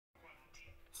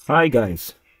Hi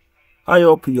guys, I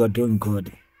hope you are doing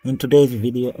good. In today's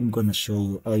video, I'm gonna show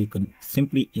you how you can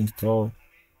simply install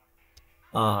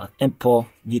Empo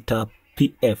Guitar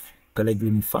PF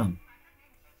Pellegrini Fan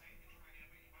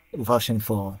version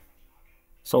 4.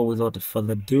 So without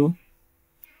further ado,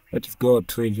 let's go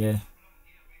to the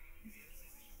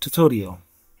tutorial.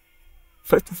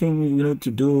 First thing you need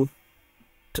to do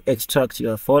to extract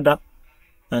your folder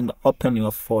and open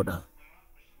your folder.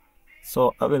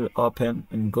 So I will open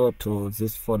and go to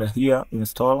this folder here,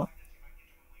 install.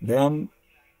 Then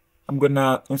I'm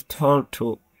gonna install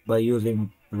by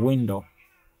using Windows.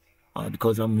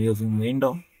 Because I'm using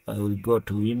Windows, I will go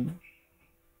to Windows.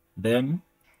 Then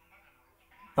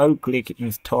I'll click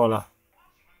Installer.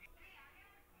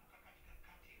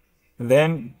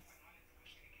 Then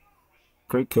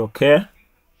click OK.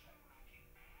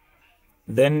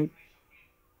 Then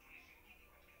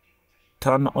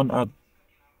turn on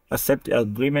accept the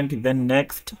agreement. Then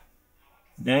next,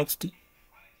 then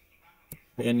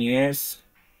yes,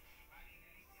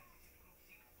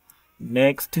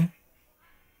 next,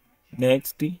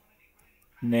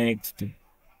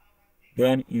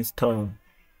 then install.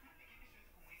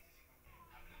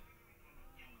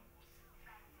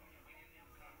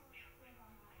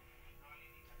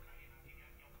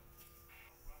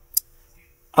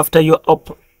 After your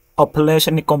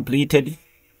operation completed,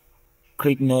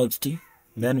 click next,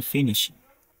 then finish.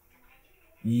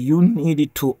 You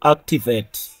need to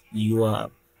activate your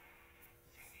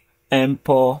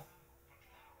Empo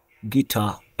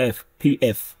Guitar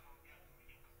PF.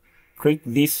 Click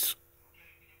this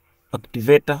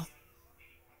activator.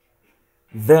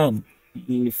 Then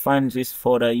you will find this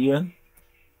folder here.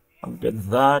 After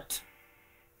that,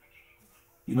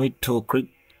 you need to click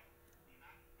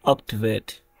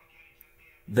activate.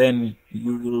 Then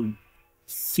you will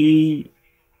see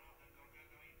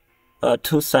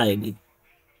two sides.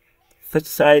 First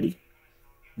side,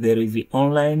 there is the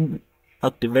online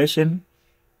activation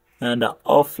and the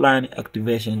offline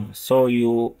activation. So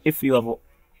if you have a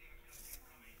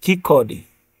key code,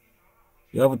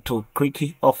 you have to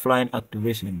click offline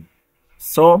activation.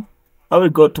 So I will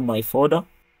go to my folder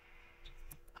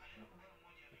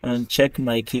and check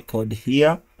my key code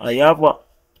here. I have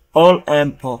all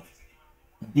Empo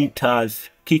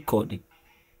Guitars key code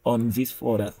on this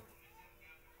folder.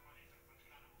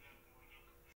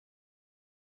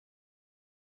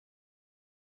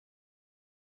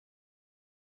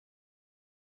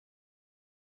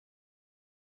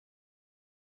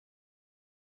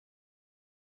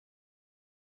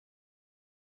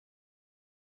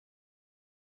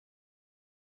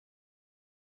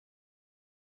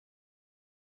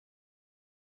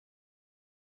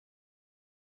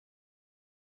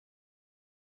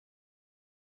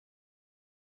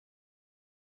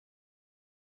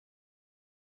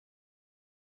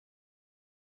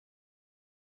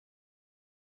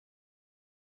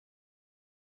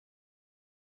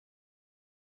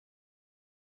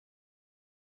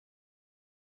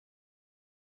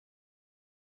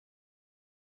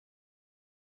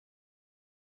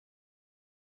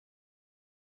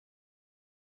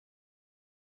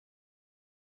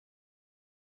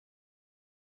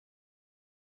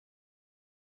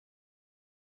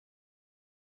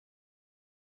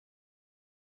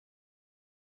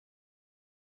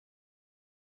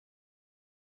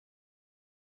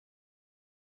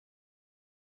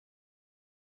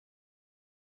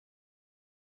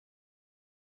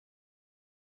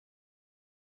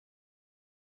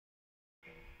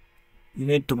 You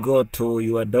need to go to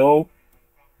your door,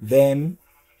 then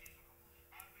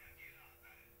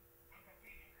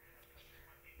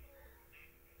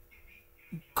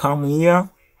come here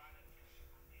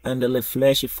and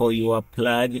refresh for your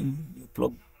plugin.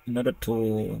 In order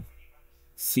to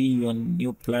see your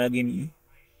new plugin,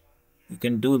 you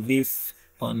can do this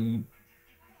on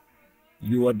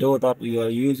your DAW that you are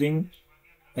using.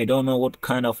 I don't know what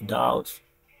kind of DAWs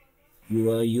you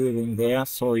are using there,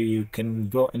 so you can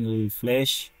go and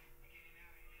refresh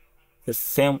the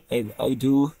same as I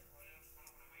do.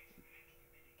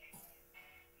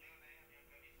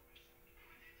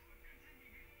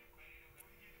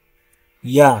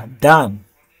 Yeah, done.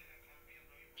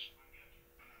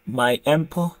 My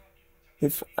Empo,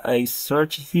 if I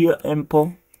search here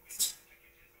Empo,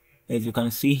 as you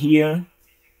can see here,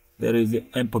 there is the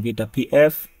Empo Guitar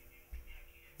PF.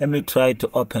 Let me try to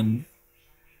open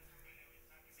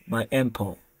my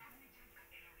Empo.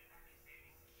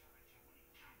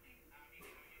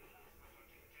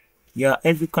 Yeah,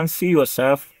 as you can see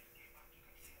yourself,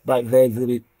 but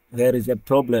there is a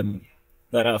problem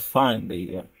that I find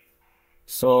here.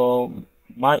 So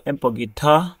my Empo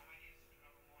Guitar,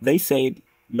 they said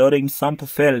loading sample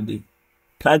failed,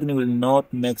 plugin will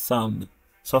not make sound.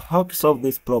 So how to solve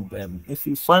this problem? If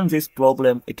you find this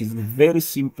problem, it is very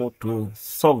simple to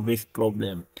solve this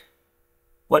problem.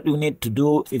 What you need to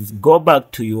do is go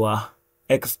back to your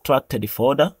extracted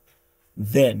folder,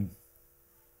 then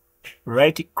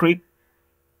right click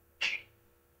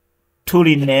to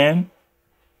rename,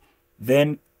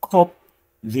 then copy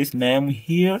this name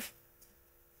here.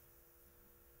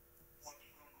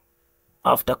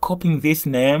 After copying this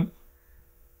name,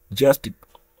 just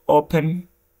open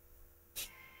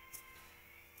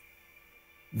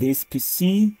this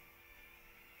PC,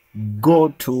 go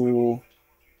to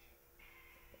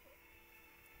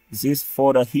this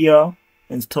folder here,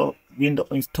 install window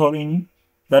installing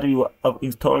that you have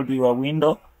installed your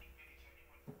window,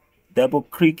 double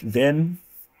click, then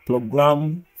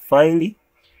program file,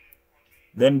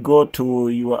 then go to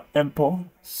your import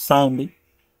sound.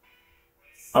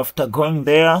 After going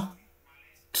there,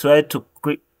 try to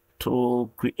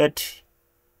create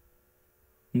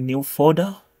new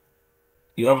folder.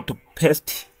 You have to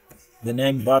paste the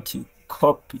name that you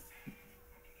copy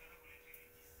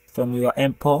from your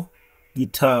import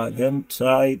guitar, then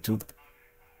try to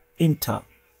enter.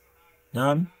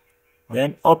 Done.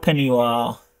 Then open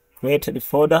your created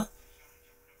folder.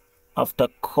 After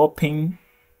copying,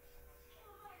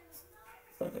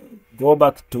 go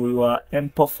back to your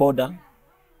import folder.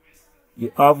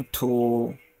 You have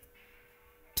to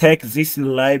take this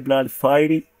library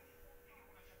file,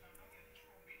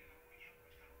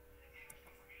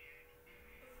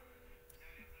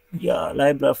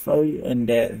 library file, and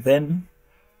then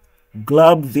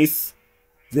grab this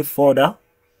folder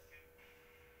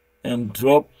and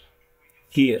drop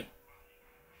here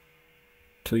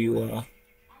to your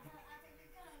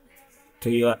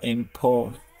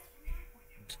import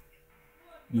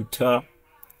guitar.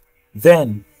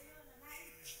 Then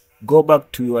go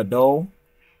back to your DAW.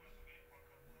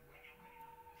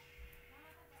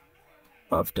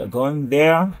 After going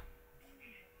there,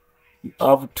 you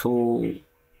have to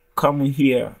come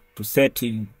here to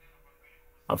setting.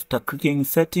 After clicking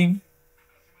setting,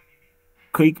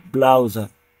 click browser.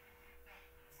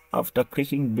 After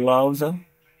clicking browser,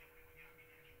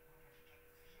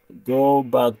 go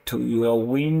back to your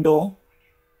window,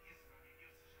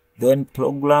 then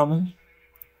program,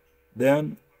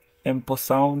 then import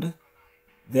sound,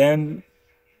 then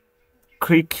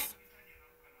click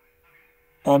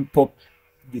import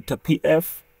guitar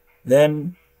PF,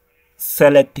 then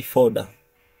select folder.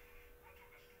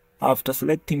 After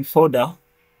selecting folder,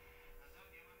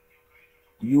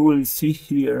 you will see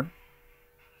here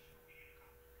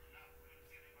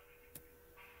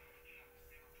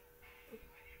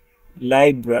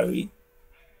library.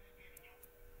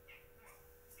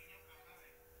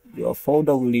 Your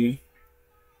folder will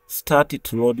start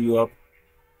to load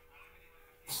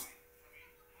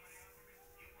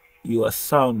your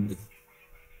sound,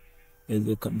 as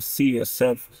you can see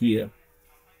yourself here.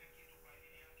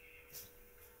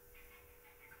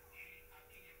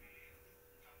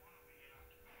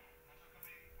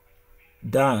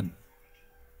 Done.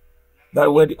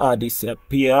 That word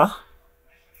disappear.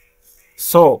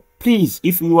 So please,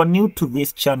 if you are new to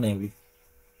this channel,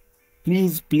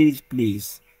 please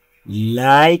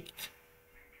like,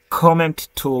 comment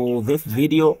to this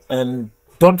video, and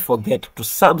don't forget to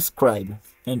subscribe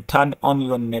and turn on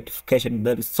your notification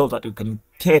bell so that you can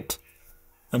get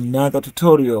another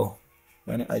tutorial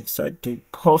when I decide to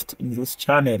post in this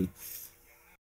channel.